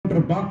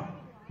இருப்பான்.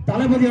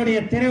 தளபதியுடைய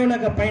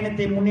திரையுலக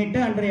பயணத்தை முன்னிட்டு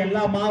அன்று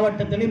எல்லா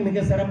மாவட்டத்திலும்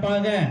மிக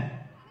சிறப்பாக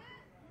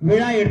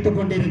விழா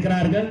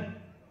எடுத்துக்கொண்டிருக்கிறார்கள்.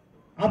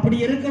 அப்படி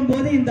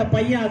இருக்கும்போது இந்த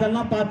பையன்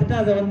அதெல்லாம் பார்த்துட்டு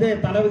அதை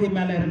தளபதி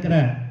மேல இருக்கிற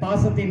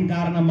பாசத்தின்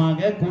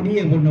காரணமாக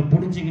கொடியை ஒன்று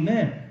பிடிச்சிக்கின்னு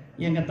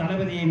எங்க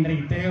தளபதி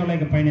இன்றைக்கு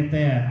திரையுலக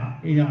பயணத்தை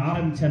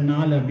ஆரம்பிச்ச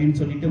நாள் அப்படின்னு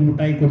சொல்லிட்டு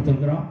முட்டாய்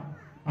கொடுத்துருக்கிறோம்.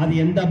 அது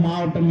எந்த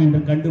மாவட்டம்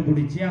என்று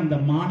கண்டுபிடிச்சு அந்த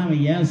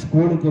மாணவன் ஏன்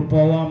ஸ்கூலுக்கு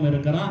போகாம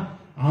இருக்கிறான்,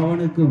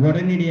 அவனுக்கு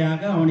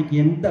உடனடியாக அவனுக்கு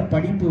எந்த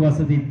படிப்பு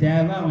வசதி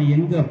தேவை, அவன்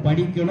எங்க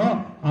படிக்கணும்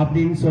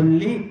அப்படின்னு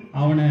சொல்லி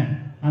அவனை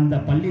அந்த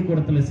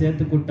பள்ளிக்கூடத்தில்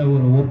சேர்த்துக்கிட்ட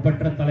ஒரு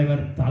ஒப்பற்ற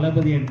தலைவர்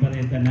தளபதி என்பதை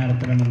இந்த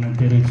நேரத்தில் நான்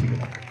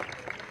தெரிவிச்சுக்கிறேன்.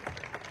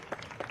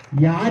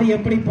 யார்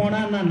எப்படி போனா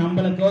நான்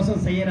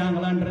நம்மளுக்கோசம்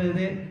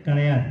செய்யறாங்களான்றது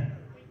கிடையாது.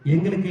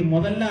 எங்களுக்கு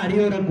முதல்ல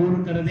அறிவுரை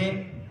கூறுகிறதே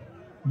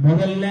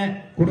முதல்ல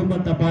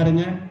குடும்பத்தை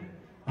பாருங்க,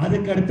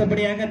 அதுக்கு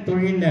அடுத்தபடியாக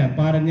தொழில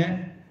பாருங்க.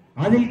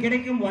 அதில்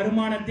கிடைக்கும்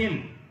வருமானத்தில்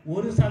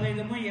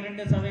 1%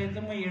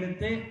 2%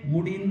 எடுத்து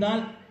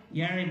முடிந்தால்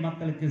ஏழை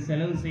மக்களுக்கு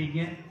செலவு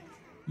செய்ய,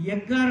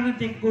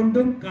 எக்காரணத்தை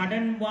கொண்டும்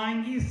கடன்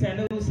வாங்கி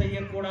செலவு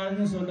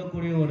செய்யக்கூடாதுன்னு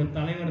சொல்லக்கூடிய ஒரு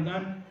தலைவர்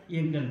தான்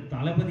எங்கள்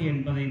தளபதி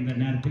என்பதை இந்த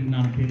நேரத்தில்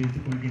நான்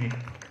தெரிவித்துக் கொள்கிறேன்.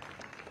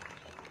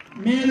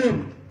 மேலும்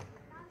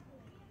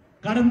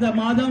கடந்த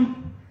மாதம்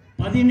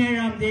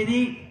 17ஆம்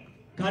தேதி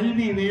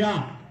கல்வி விழா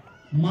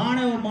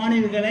மாணவ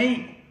மாணவிகளை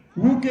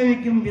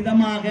ஊக்குவிக்கும்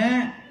விதமாக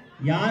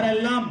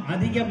யாரெல்லாம்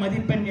அதிக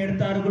மதிப்பெண்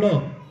எடுத்தார்களோ,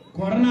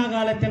 கொரோனா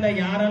காலத்தில்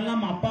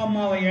யாரெல்லாம் அப்பா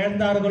அம்மாவை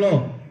இழந்தார்களோ,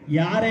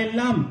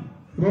 யாரெல்லாம்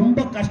ரொம்ப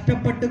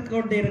கஷ்டப்பட்டு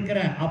கொண்டு இருக்கிற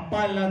அப்பா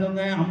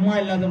இல்லாதவங்க அம்மா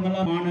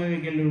இல்லாதவங்க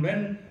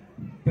மாணவிகளுடன்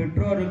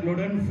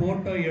பெற்றோர்களுடன்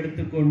போட்டோ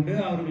எடுத்துக்கொண்டு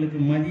அவர்களுக்கு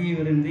மதிய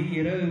விருந்து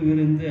இரவு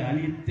விருந்து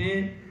அளித்து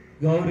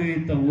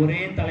கௌரவித்த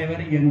ஒரே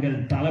தலைவர் எங்கள்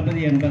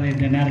தளபதி என்பதை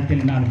இந்த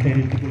நேரத்தில் நான்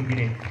தெரிவித்துக்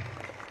கொள்கிறேன்.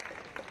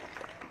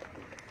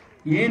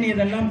 ஏன்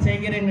இதெல்லாம்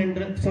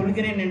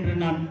சொல்கிறேன் என்று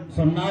நான்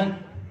சொன்னால்,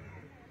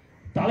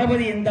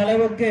 தளபதி இந்த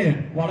அளவுக்கு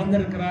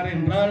வளர்ந்திருக்கிறார்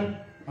என்றால்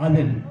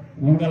அது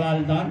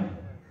உங்களால் தான்.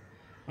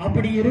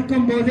 அப்படி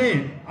இருக்கும்போது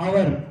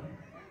அவர்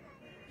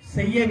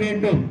செய்ய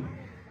வேண்டும்.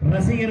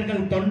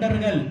 ரசிகர்கள்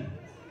தொண்டர்கள்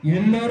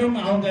எல்லோரும்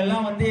அவங்க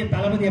எல்லாம்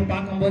தளபதியை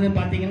பார்க்கும்போது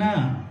பாத்தீங்கன்னா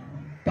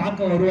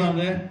பார்க்க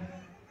வருவாங்க.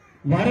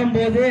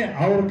 வரும்போது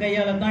அவர்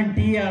கையால தான்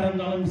டீயா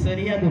இருந்தாலும்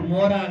சரி, அது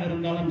மோராக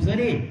இருந்தாலும்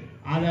சரி,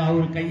 அதை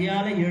அவர்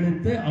கையால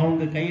எடுத்து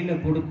அவங்க கையில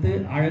கொடுத்து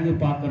அழகு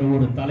பார்க்கிற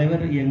ஒரு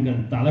தலைவர்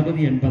எங்கள்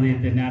தளபதி என்பதை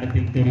இந்த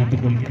நேரத்தில்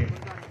தெரிவித்துக் கொள்கிறேன்.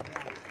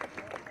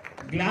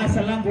 கிளாஸ்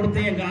எல்லாம்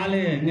கொடுத்து எங்க ஆளு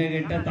எங்க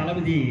கிட்ட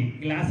தளபதி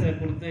கிளாஸ்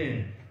கொடுத்து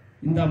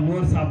இந்த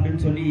மோர்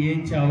சாப்பிட்டுன்னு சொல்லி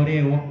ஏஞ்சி அவரே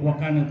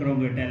உக்காந்து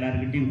இருக்கிறவங்க கிட்ட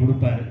எல்லாருக்கிட்டையும்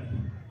கொடுப்பாரு.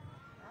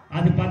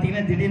 அது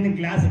பாத்தீங்கன்னா திடீர்னு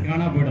கிளாஸ்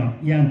காணா போயிடும்.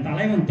 என்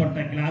தலைவன்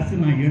தொட்ட கிளாஸ்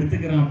நான்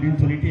எடுத்துக்கிறேன்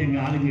அப்படின்னு சொல்லிட்டு எங்க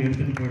ஆளுங்க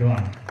எடுத்துட்டு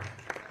போயிடுவாங்க.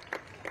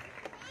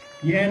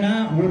 ஏன்னா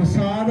ஒரு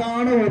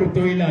சாதாரண ஒரு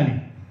தொழிலாளி,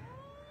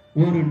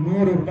 ஒரு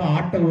 100 ரூபாய்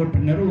ஆட்டோ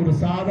ஓட்டுநர், ஒரு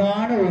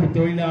சாதாரண ஒரு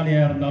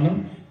தொழிலாளியா இருந்தாலும்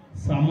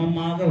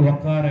சமமாக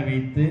உட்கார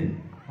வைத்து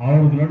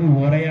அவர்களோடு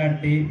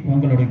உரையாட்டி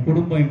உங்களுடைய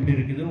குடும்பம் எப்படி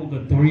இருக்குது, உங்க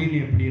தொழில்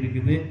எப்படி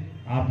இருக்குது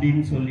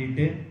அப்படின்னு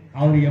சொல்லிட்டு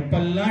அவர்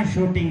எப்பெல்லாம்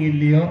ஷூட்டிங்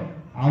இல்லையோ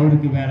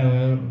அவருக்கு வேற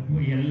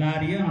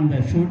எல்லாரையும் அந்த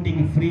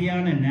ஷூட்டிங்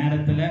ஃப்ரீயான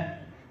நேரத்தில்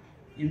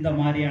இந்த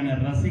மாதிரியான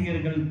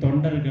ரசிகர்கள்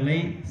தொண்டர்களை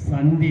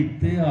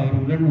சந்தித்து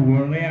அவர்களுடன்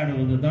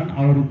உரையாடுவதுதான்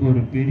அவருக்கு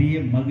ஒரு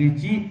பெரிய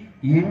மகிழ்ச்சி.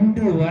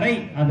 இன்று வரை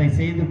அதை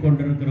செய்து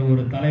கொண்டிருக்கிற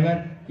ஒரு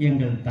தலைவர்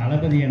எங்கள்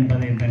தளபதி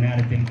என்பதை இந்த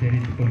நேரத்தில்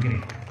தெரிவித்துக்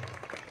கொள்கிறேன்.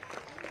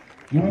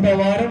 இந்த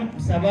வாரம்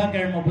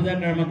செவ்வாய்க்கிழமை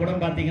புதன்கிழமை கூட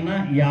பாத்தீங்கன்னா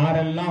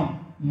யாரெல்லாம்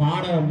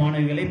மாணவ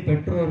மாணவிகளை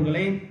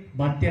பெற்றோர்களை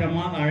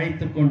பத்திரமாக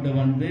அழைத்து கொண்டு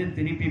வந்து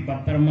திருப்பி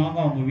பத்திரமாக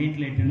அவங்க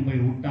வீட்டில் இட்டுன்னு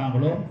போய்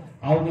விட்டாங்களோ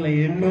அவங்களை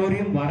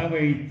எல்லோரையும்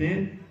வரவழைத்து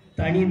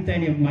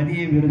தனித்தனி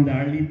மதிய விருந்து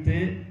அளித்து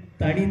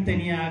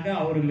தனித்தனியாக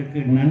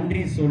அவர்களுக்கு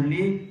நன்றி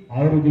சொல்லி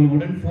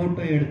அவர்களுடன்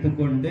போட்டோ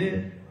எடுத்துக்கொண்டு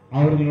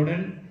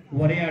அவர்களுடன்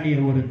உரையாடிய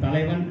ஒரு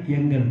தலைவன்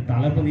எங்கள்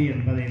தளபதி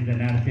என்பதை இந்த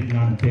நேரத்தில்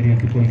நான்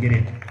தெரிவித்துக்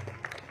கொள்கிறேன்.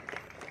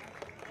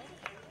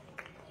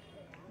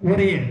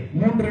 ஒரு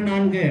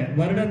 3-4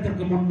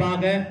 வருடத்திற்கு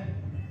முன்பாக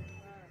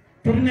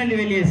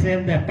திருநெல்வேலியை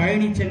சேர்ந்த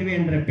பழனிச்செல்வி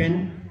என்ற பெண்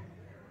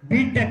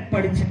பிடெக்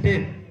படிச்சுட்டு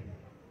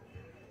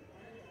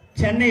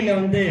சென்னையில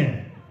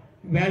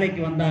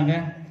வேலைக்கு வந்தாங்க.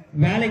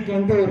 வேலைக்கு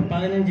ஒரு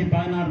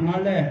 15-16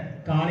 நாள்ல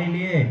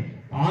காலையிலேயே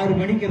 6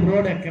 மணிக்கு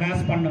ரோட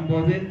கிராஸ்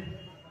பண்ணும்போது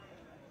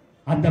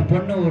அந்த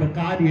பொண்ணை ஒரு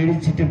கார்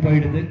இடிச்சிட்டு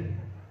போயிடுது.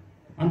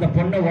 அந்த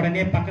பொண்ணை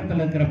உடனே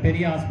பக்கத்தில் இருக்கிற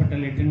பெரிய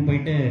ஹாஸ்பிட்டல் இட்டுன்னு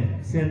போயிட்டு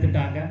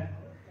சேர்த்துட்டாங்க.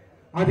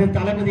 அது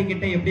தளபதி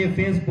கிட்ட எப்படியோ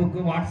ஃபேஸ்புக்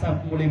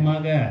வாட்ஸ்அப்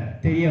மூலியமாக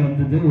தெரிய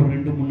வந்தது. ஒரு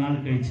 2-3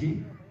 நாள் கழிச்சு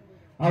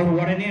அவர்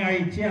உடனே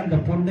அழிச்சு அந்த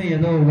பொண்ணு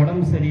ஏதோ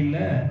உடம்பு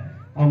சரியில்லை,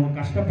 அவங்க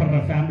கஷ்டப்படுற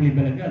ஃபேமிலி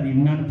பிறகு அது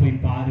என்னன்னு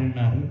போய்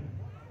பாருன்னாரு.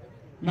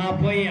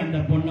 நான் போய் அந்த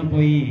பொண்ணை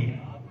போய்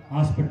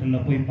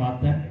ஹாஸ்பிட்டலில் போய்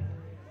பார்த்தேன்.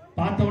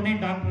 பார்த்த உடனே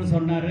டாக்டர்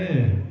சொன்னாரு,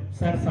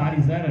 சார்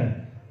சாரி சார்,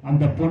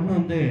 அந்த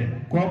பொண்ணு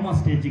கோமா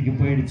ஸ்டேஜுக்கு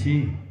போயிடுச்சு,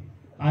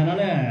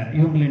 அதனால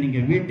இவங்களை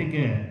நீங்க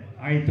வீட்டுக்கு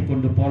அழைத்து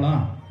கொண்டு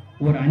போகலாம்.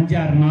 ஒரு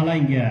 5-6 நாளா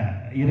இங்க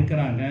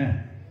இருக்கிறாங்க.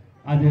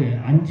 அது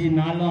 5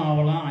 நாளும்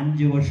ஆகலாம்,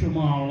 5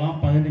 வருஷமும் ஆகலாம்,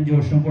 15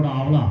 வருஷம் கூட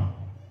ஆகலாம்,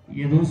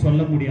 எதுவும்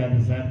சொல்ல முடியாது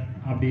சார்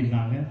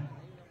அப்படின்னாங்க.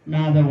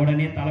 நான் அதை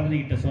உடனே தளபதி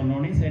கிட்ட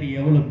சொன்னோடனே சரி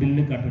எவ்வளோ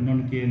பில்லு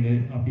கட்டணும்னு கேளு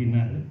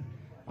அப்படின்னாரு.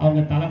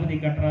 அவங்க தளபதி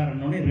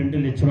கட்டுறாருன்னொடனே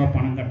 2 லட்ச ரூபா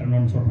பணம்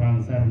கட்டணும்னு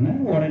சொல்கிறாங்க சார்னு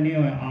உடனே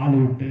ஆள்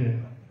விட்டு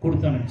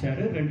கொடுத்து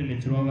அனுப்பிச்சாரு. 2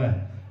 லட்ச ரூபாவை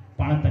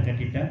பணத்தை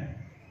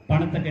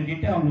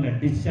கட்டிட்டு அவங்கள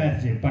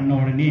டிஸ்சார்ஜ் பண்ண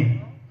உடனே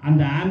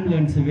அந்த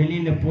ஆம்புலன்ஸ்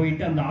வெளியில்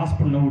போயிட்டு அந்த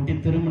ஹாஸ்பிட்டலில் விட்டு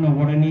திரும்பின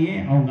உடனே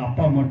அவங்க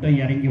அப்பா மட்டும்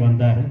இறங்கி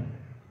வந்தார்.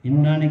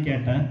 என்னான்னு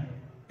கேட்டேன்.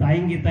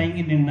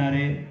 தயங்கி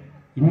நின்னாரு.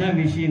 என்ன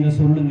விஷயங்க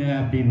சொல்லுங்க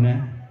அப்படின்னு.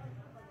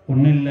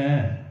 ஒன்றும் இல்லை,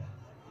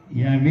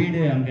 என்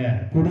வீடு அங்கே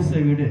குடிசை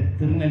வீடு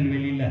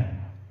திருநெல்வேலியில்,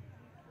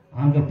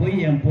 அங்கே போய்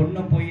என்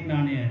பொண்ணை போய்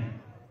நான்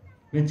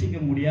வச்சுக்க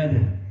முடியாது.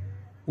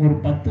 ஒரு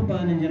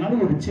 10-15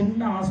 நாள் ஒரு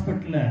சின்ன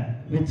ஹாஸ்பிட்டலில்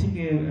வச்சுக்க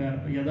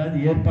ஏதாவது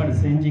ஏற்பாடு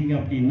செஞ்சீங்க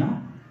அப்படின்னா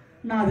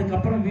நான்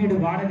அதுக்கப்புறம் வீடு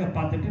வாடகை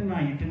பார்த்துட்டு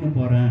நான் இட்டுன்னு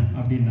போகிறேன்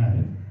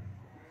அப்படின்னாரு.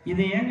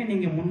 இதை ஏங்க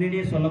நீங்கள்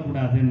முன்னாடியே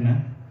சொல்லக்கூடாதுன்னு.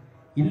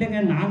 இல்லைங்க,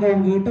 நாங்கள்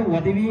உங்ககிட்ட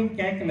உதவியும்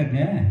கேட்கலங்க,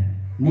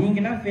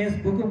 நீங்களாம்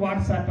ஃபேஸ்புக்கு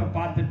வாட்ஸ்அப்பை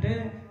பார்த்துட்டு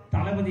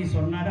தளபதி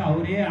சொன்னார்,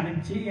 அவரே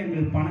அனுப்பிச்சு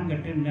எங்களுக்கு பணம்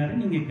கட்டுனாரு,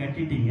 நீங்கள்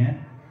கட்டிட்டீங்க.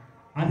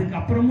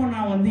 அதுக்கப்புறமும்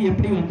நான்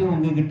எப்படி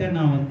உங்ககிட்ட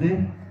நான்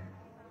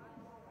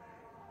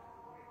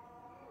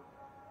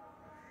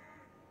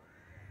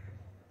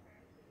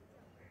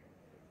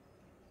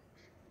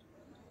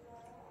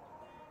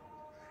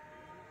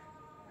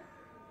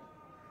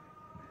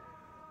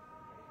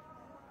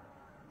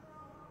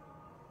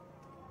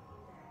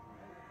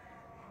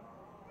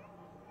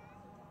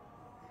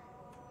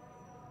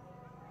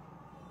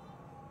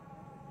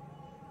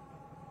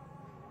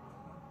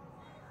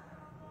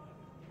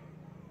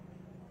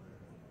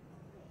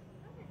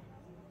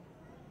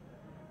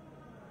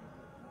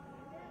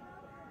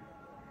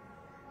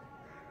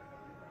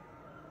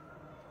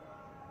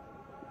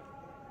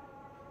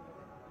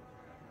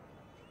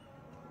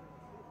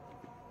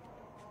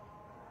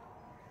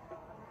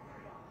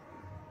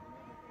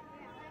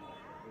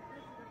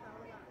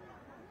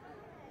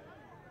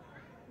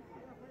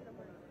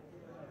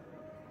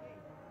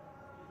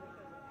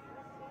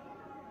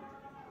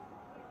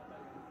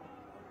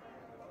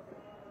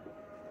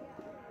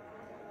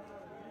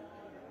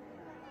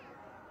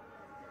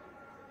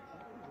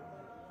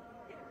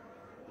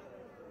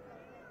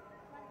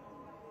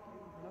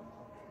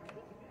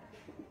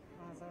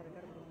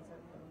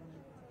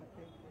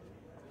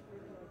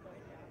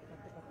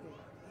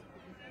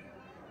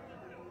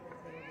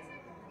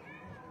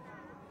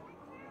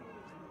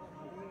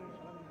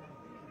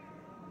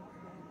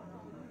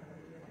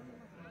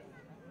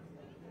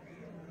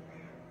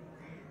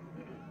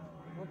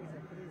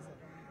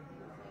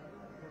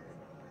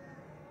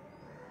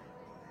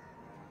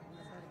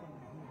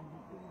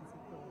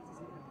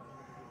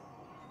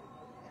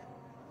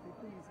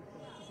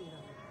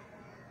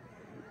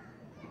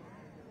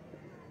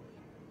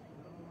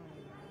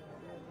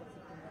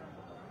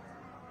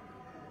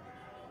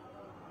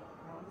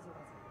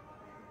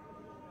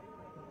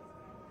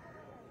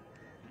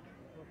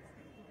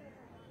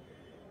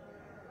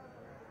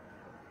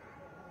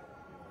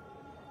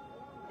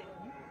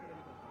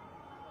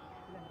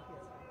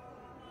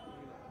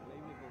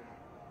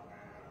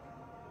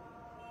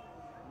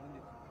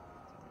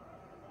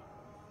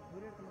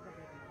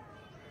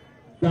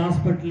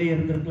ஹாஸ்பிட்டலே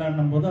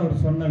இருந்திருக்கலான்னும் போது அவர்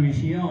சொன்ன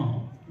விஷயம்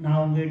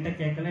நான் உங்ககிட்ட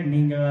கேட்கல,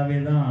 நீங்களாவே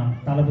தான்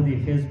தளபதி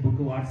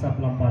ஃபேஸ்புக்கு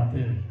வாட்ஸ்அப்லாம்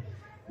பார்த்து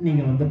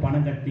நீங்கள்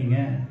பணம் கட்டினீங்க.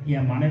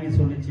 என் மனைவி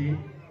சொல்லிச்சு,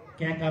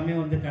 கேட்காமே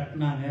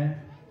கட்டினாங்க.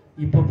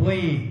 இப்போ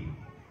போய்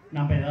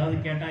நம்ம ஏதாவது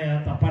கேட்டால்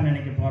யாராவது தப்பாக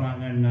நினைக்க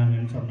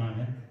போகிறாங்கன்னாங்கன்னு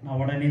சொன்னாங்க.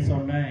 நான் உடனே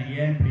சொன்னேன்,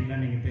 ஏன்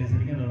இப்படிலாம் நீங்கள்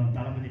பேசுகிறீங்க, அதை நான்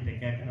தளபதிகிட்ட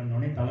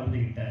கேட்குறேன்னொடனே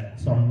தளபதிகிட்ட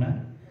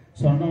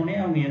சொன்னோடனே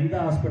அவங்க எந்த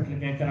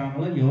ஹாஸ்பிட்டல்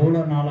கேட்குறாங்களோ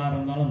எவ்வளோ நாளாக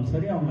இருந்தாலும்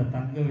சரி அவங்கள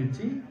தங்க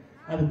வச்சு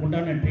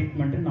அதுக்குண்டான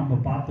ட்ரீட்மெண்ட்டு நம்ம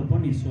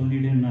பார்த்துப்போம், நீ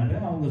சொல்லிடுன்னாரு.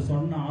 அவங்க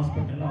சொன்ன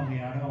ஹாஸ்பிட்டலில் அவங்க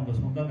யாரும் அவங்க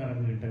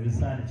சொந்தக்காரங்கக்கிட்ட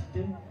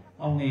விசாரிச்சுட்டு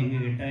அவங்க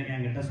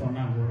என்கிட்ட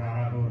சொன்னாங்க. ஒரு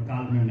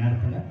 1/4 மணி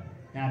நேரத்தில்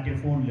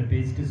யார்கிட்டயும் ஃபோனில்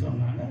பேசிட்டு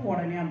சொன்னாங்க.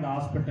 உடனே அந்த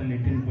ஹாஸ்பிட்டல்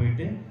இட்டுன்னு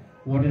போயிட்டு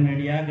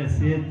உடனடியாக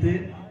சேர்த்து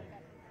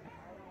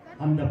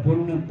அந்த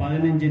பொண்ணு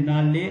 15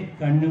 நாள்லே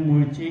கண்ணு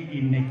முழிச்சு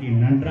இன்னைக்கு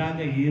நன்றாக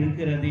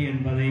இருக்கிறது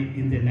என்பதை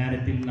இந்த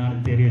நேரத்தில்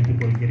நான்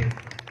தெரிவித்துக் கொள்கிறேன்.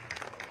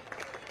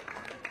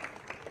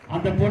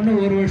 அந்த பொண்ணு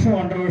 1 வருஷம்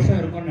 1.5 வருஷம்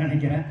இருக்கும்னு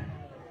நினைக்கிறேன்.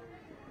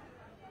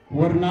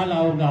 ஒரு நாள்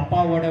அவங்க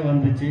அப்பாவோட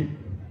வந்துச்சு.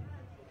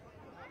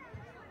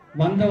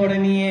 வந்த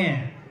உடனேயே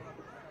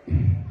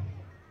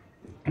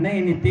அண்ணா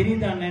என்னை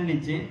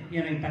தெரியுதான்னுச்சு.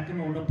 எனக்கு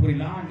டக்குன்னு ஒன்றும்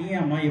புரியல. நீ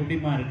அம்மா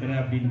எப்படிமா இருக்கிற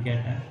அப்படின்னு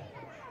கேட்டேன்.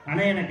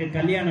 ஆனால் எனக்கு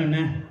கல்யாணம் என்ன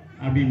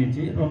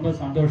அப்படின்னுச்சு. ரொம்ப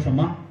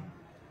சந்தோஷமா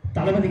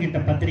தளபதி கிட்ட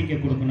பத்திரிக்கை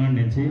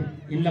கொடுக்கணும்னுச்சு.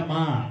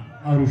 இல்லைம்மா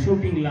அவர்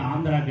ஷூட்டிங்கில்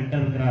ஆந்திரா கிட்ட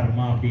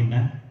இருக்கிறாருமா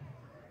அப்படின்னேன்.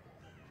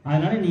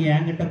 அதனால நீ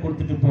என்கிட்ட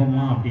கொடுத்துட்டு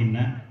போமா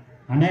அப்படின்னேன்.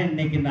 ஆனால்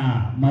இன்னைக்கு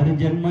நான்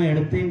மறுஜென்மம்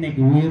எடுத்து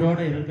இன்னைக்கு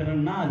உயிரோடு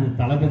இருக்கிறேன்னா அது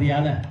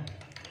தளபதியால.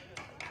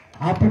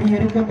 அப்படி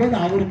இருக்கும்போது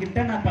அவர்கிட்ட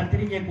நான்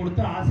பத்திரிக்கை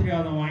கொடுத்து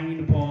ஆசீர்வாதம்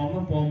வாங்கிட்டு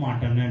போக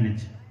மாட்டேன்னு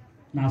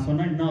நான்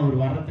சொன்னேன். இன்னும்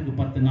அவர் வர்றதுக்கு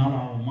 10 நாள்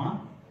ஆகுமா,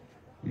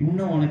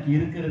 இன்னும் உனக்கு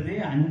இருக்கிறது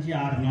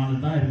 5-6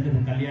 நாள் தான் இருக்குது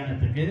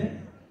கல்யாணத்துக்கு.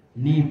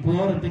 நீ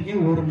போறதுக்கு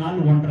 1 நாள்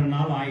 1.5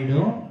 நாள்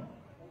ஆயிடும்.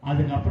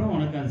 அதுக்கப்புறம்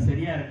உனக்கு அது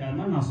சரியா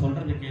இருக்காதுன்னா நான்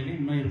சொல்றதை கேள்வி,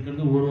 இன்னும்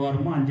இருக்கிறது 1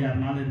 வாரமோ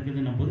 5-6 நாள்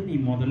இருக்குதுன்னும் போது நீ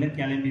முதல்ல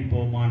கிளம்பி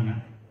போமான்னு.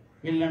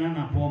 இல்லைன்னா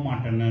நான் போக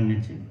மாட்டேன்னு.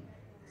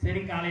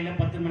 சரி, காலையில்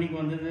 10 மணிக்கு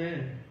வந்தது.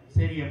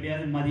 சரி,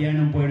 எப்படியாவது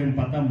மதியானம் போயிடுன்னு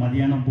பார்த்தா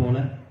மதியானம் போகல.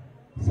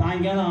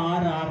 சாயங்காலம்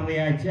 6-6:30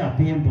 ஆச்சு,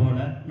 அப்பயும்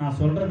போகல. நான்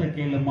சொல்கிறத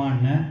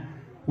கேளுமான்னு.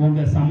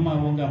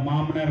 உங்கள்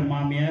மாமனார்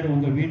மாமியார்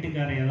உங்கள்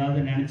வீட்டுக்காரர் ஏதாவது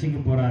நினச்சிக்க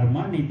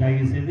போகிறாருமா, நீ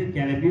தயவு செய்து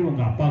கிளம்பி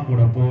உங்கள் அப்பா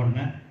கூட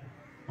போன்னு.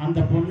 அந்த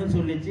பொண்ணு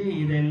சொல்லிச்சு,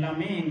 இது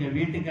எல்லாமே எங்கள்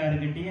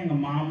வீட்டுக்காரர்கிட்டையும்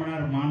எங்கள்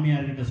மாமனார்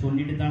மாமியார்கிட்ட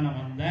சொல்லிட்டு தான்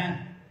நான் வந்தேன்.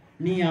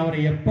 நீ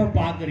அவரை எப்போ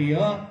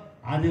பார்க்குறியோ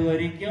அது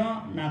வரைக்கும்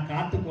நான்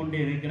காத்து கொண்டு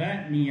இருக்கிறேன்.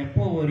 நீ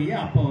எப்போ வரியோ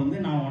அப்போ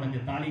நான் உனக்கு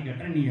தாலி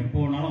கட்டுறேன். நீ எப்போ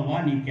வேணாலும் வா,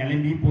 நீ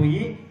கிளம்பி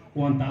போய்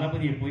உன்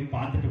தளபதியை போய்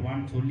பார்த்துட்டு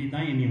வான்னு சொல்லி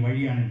தான் என்னை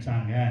வழி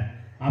அனுப்பிச்சாங்க.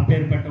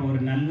 அப்பேற்பட்ட ஒரு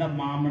நல்ல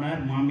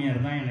மாமனார்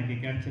மாமியார் தான் எனக்கு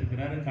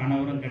கிடைச்சிருக்கிறாரு,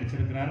 கணவரும்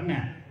கிடைச்சிருக்கிறாருன்னு.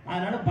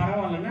 அதனால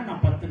பரவாயில்லன்னு,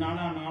 நான் 10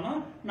 நாள் ஆனாலும்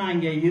நான்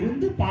இங்கே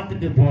இருந்து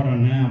பார்த்துட்டு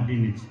போறேன்னு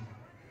அப்படின்னுச்சு.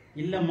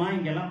 இல்லைம்மா,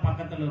 இங்கெல்லாம்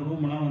பக்கத்தில்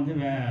ரூம்லாம்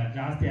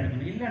ஜாஸ்தியாக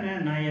இருக்கணும். இல்லைண்ணே,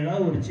 நான்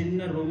ஏதாவது ஒரு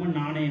சின்ன ரூமு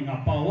நானும் எங்கள்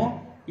அப்பாவும்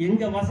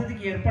எங்கள்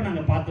வசதிக்கு ஏற்ப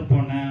நாங்கள் பார்த்து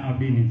போனேன்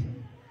அப்படின்னுச்சு.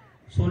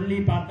 சொல்லி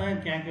பார்த்தா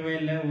கேட்கவே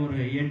இல்லை. ஒரு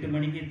 8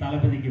 மணிக்கு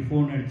தளபதிக்கு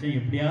ஃபோன் அடித்தேன்,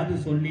 எப்படியாவது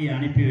சொல்லி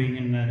அனுப்பி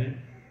வைங்கன்னாரு.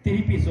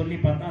 திருப்பி சொல்லி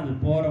பார்த்தா அது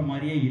போகிற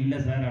மாதிரியே இல்லை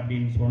சார்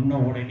அப்படின்னு சொன்ன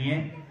உடனே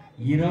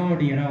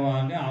இரவோடு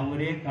இரவாக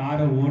அவரே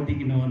காரை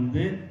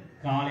ஓட்டிக்கின்னு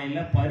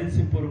காலையில்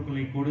பரிசு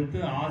பொருட்களை கொடுத்து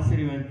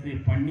ஆசீர்வாதத்தை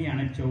பண்ணி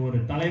அனுப்பிச்ச ஒரு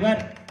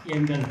தலைவர்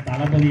எங்கள்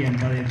தளபதி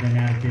என்பதை இந்த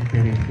நேரத்தில்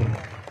தெரிவிக்கிறோம்.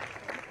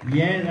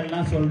 ஏன்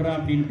இதெல்லாம் சொல்கிறோம்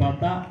அப்படின்னு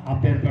பார்த்தா,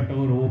 அப்பேற்பட்ட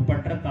ஒரு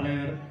ஒப்பற்ற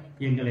தலைவர்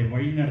எங்களை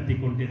வழிநடத்தி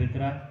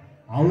கொண்டிருக்கிறார்.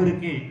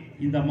 அவருக்கு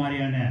இந்த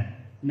மாதிரியான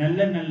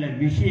நல்ல நல்ல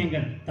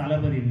விஷயங்கள்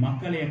தளபதி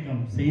மக்கள்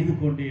இயக்கம் செய்து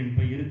கொண்டு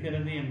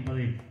இருக்கிறது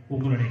என்பதை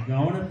உங்களுடைய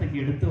கவனத்துக்கு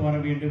எடுத்து வர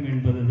வேண்டும்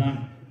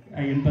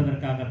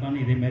என்பதற்காகத்தான்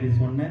இதே மாதிரி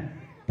சொன்ன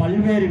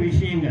பல்வேறு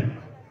விஷயங்கள்.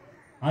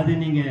 அது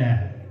நீங்கள்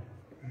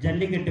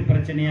ஜல்லிக்கட்டு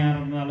பிரச்சனையாக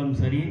இருந்தாலும்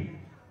சரி,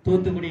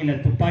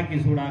 தூத்துக்குடியில் துப்பாக்கி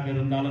சூடாக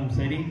இருந்தாலும்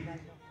சரி,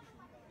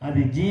 அது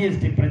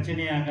ஜிஎஸ்டி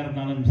பிரச்சனையாக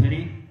இருந்தாலும்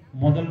சரி,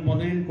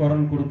 முதலில்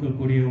குரல்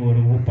கொடுக்கக்கூடிய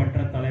ஒரு ஒப்பற்ற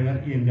தலைவர்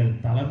எங்கள்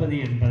தளபதி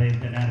என்பதை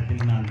இந்த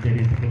நேரத்தில் நான்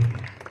தெரிவித்துக்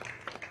கொள்கிறேன்.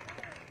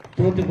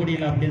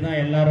 தூத்துக்குடியில்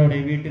அப்படிதான்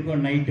எல்லாரோடைய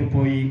வீட்டுக்கும் நைட்டு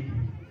போய்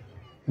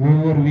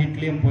ஒவ்வொரு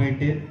வீட்லேயும்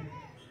போயிட்டு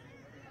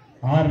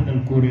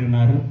ஆறுதல்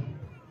கூறினார்.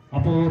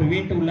 அப்போ ஒரு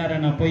வீட்டு உள்ளார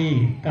நான் போய்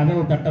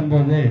கதவு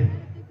தட்டும்போது,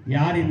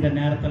 யார் இந்த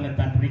நேரத்தில்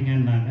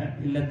தட்டுறீங்கன்னாங்க.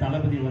 இல்லை,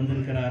 தளபதி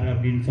வந்திருக்கிறாரு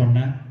அப்படின்னு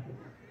சொன்னேன்.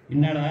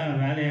 என்னடா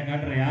வேலையை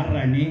காட்டுற,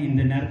 யாரா நீ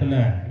இந்த நேரத்தில்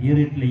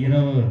இருட்டில்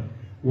இரவு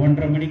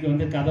 1:30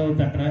 மணிக்கு கதவு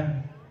தட்டுற,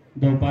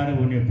 இதோ பாரு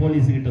உன்னை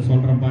போலீஸுக்கிட்ட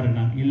சொல்கிறேன் பாரு.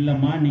 நான்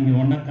இல்லைம்மா, நீங்கள்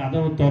ஒன்றா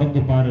கதவு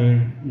திறந்து பாரு,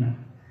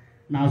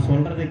 நான்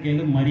சொல்கிறத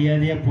கேளு,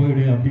 மரியாதையாக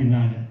போயிடு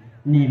அப்படின்னாங்க.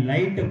 நீ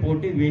லைட்டை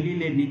போட்டு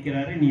வெளியில்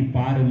நிற்கிறாரு, நீ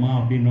பாருமா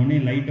அப்படின்னோடனே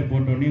லைட்டை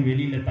போட்டோடனே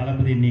வெளியில்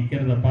தளபதி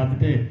நிற்கிறத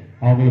பார்த்துட்டு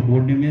அவங்களுக்கு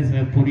ஒன்றுமே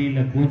புரியல.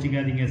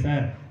 கோச்சிக்காதீங்க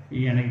சார்,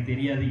 எனக்கு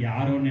தெரியாது,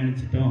 யாரோ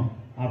நினச்சிட்டோம்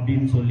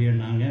அப்படின்னு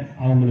சொல்லியிருந்தாங்க.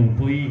 அவங்களுக்கு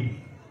போய்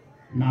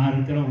நான்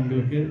இருக்கிற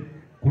உங்களுக்கு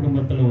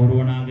குடும்பத்தில்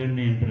ஒருவனாக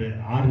என்று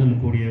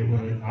ஆறுதல்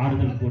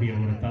கூடிய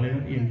ஒரு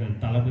தலைவர் எங்கள்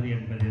தளபதி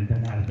என்பது இந்த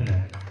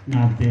நேரத்தில்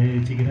நான்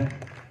தெரிவிச்சுக்கிறேன்.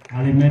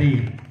 அதேமாதிரி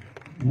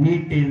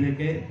நீட்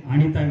இதுக்கு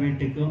அனிதா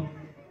வீட்டுக்கும்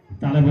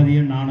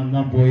தளபதியும் நானும்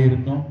தான்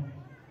போயிருந்தோம்.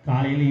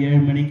 காலையில் 7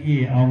 மணிக்கு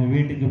அவங்க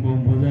வீட்டுக்கு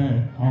போகும்போது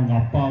அவங்க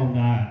அப்பா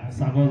அவங்க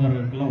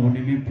சகோதரருக்கெல்லாம்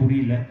ஒன்றுமே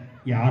புரியல,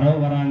 யாரோ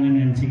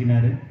வராங்கன்னு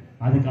நினச்சிக்கினாரு.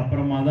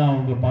 அதுக்கப்புறமா தான்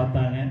அவங்க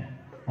பார்த்தாங்க.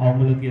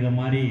 அவங்களுக்கு இதை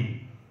மாதிரி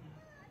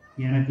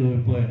எனக்கு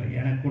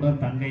கூட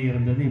தங்கை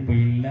இருந்தது, இப்போ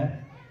இல்லை.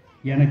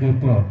 எனக்கு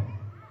இப்போ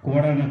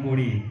கோடான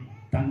கோடி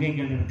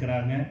தங்கைகள்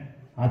இருக்கிறாங்க.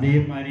 அதே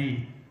மாதிரி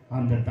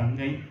அந்த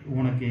தங்கை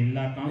உனக்கு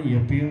இல்லாட்டாலும்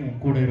எப்பயும்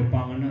கூட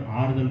இருப்பாங்கன்னு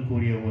ஆறுதல்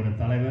கூறிய ஒரு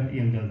தலைவர்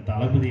எங்கள்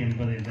தளபதி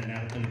என்பதை இந்த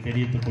நேரத்தில்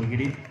தெரிவித்துக்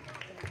கொள்கிறேன்.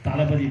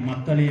 தளபதி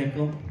மக்கள்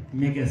இயக்கம்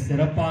மிக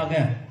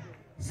சிறப்பாக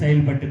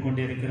செயல்பட்டு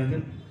கொண்டிருக்கிறது.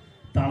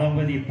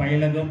 தளபதி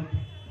பயிலகம்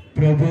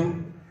பிரபு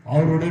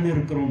அவருடன்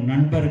இருக்கிறோம்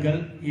நண்பர்கள்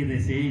இதை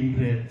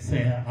இன்று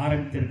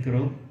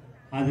ஆரம்பித்திருக்கிறோம்.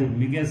 அது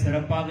மிக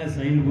சிறப்பாக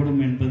செயல்படும்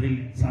என்பதில்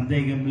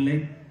சந்தேகமில்லை.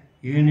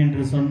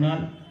 ஏனென்று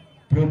சொன்னால்,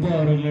 பிரபு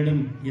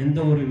அவர்களிடம் எந்த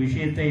ஒரு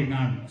விஷயத்தை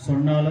நான்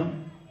சொன்னாலும்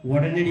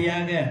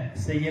உடனடியாக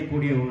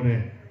செய்யக்கூடிய ஒரு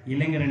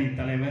இளைஞரணி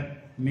தலைவர்,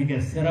 மிக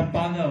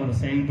சிறப்பாக அவர்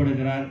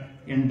செயல்படுகிறார்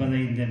என்பதை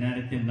இந்த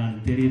நேரத்தில்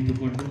நான்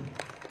தெரிவித்துக் கொண்டு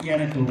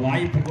எனக்கு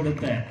வாய்ப்பு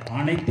கொடுத்த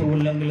அனைத்து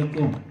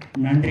உள்ளங்களுக்கும்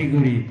நன்றி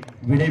கூறி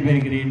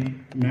விடைபெறுகிறேன்.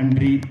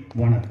 நன்றி,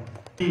 வணக்கம்.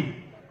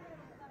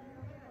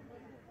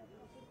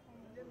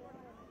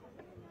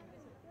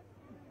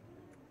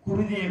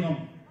 குருதியகம்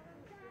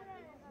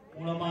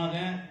மூலமாக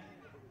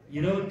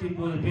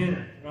 29 பேர்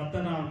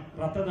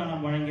ரத்த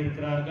தானம்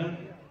வழங்கியிருக்கிறார்கள்.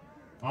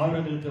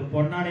 அவர்களுக்கு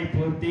பொன்னாடை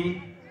போர்த்தி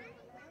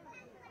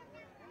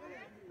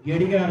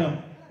கடிகாரம்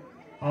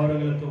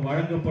அவர்களுக்கு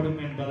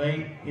வழங்கப்படும் என்பதை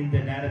இந்த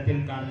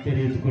நேரத்தில் நான்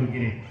தெரிவித்துக்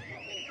கொள்கிறேன்.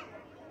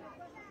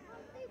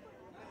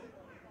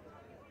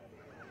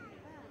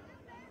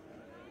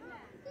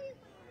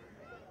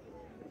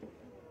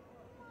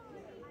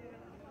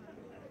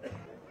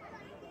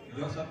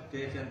 ஜோசப்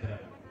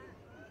ஜெயச்சந்திரன்.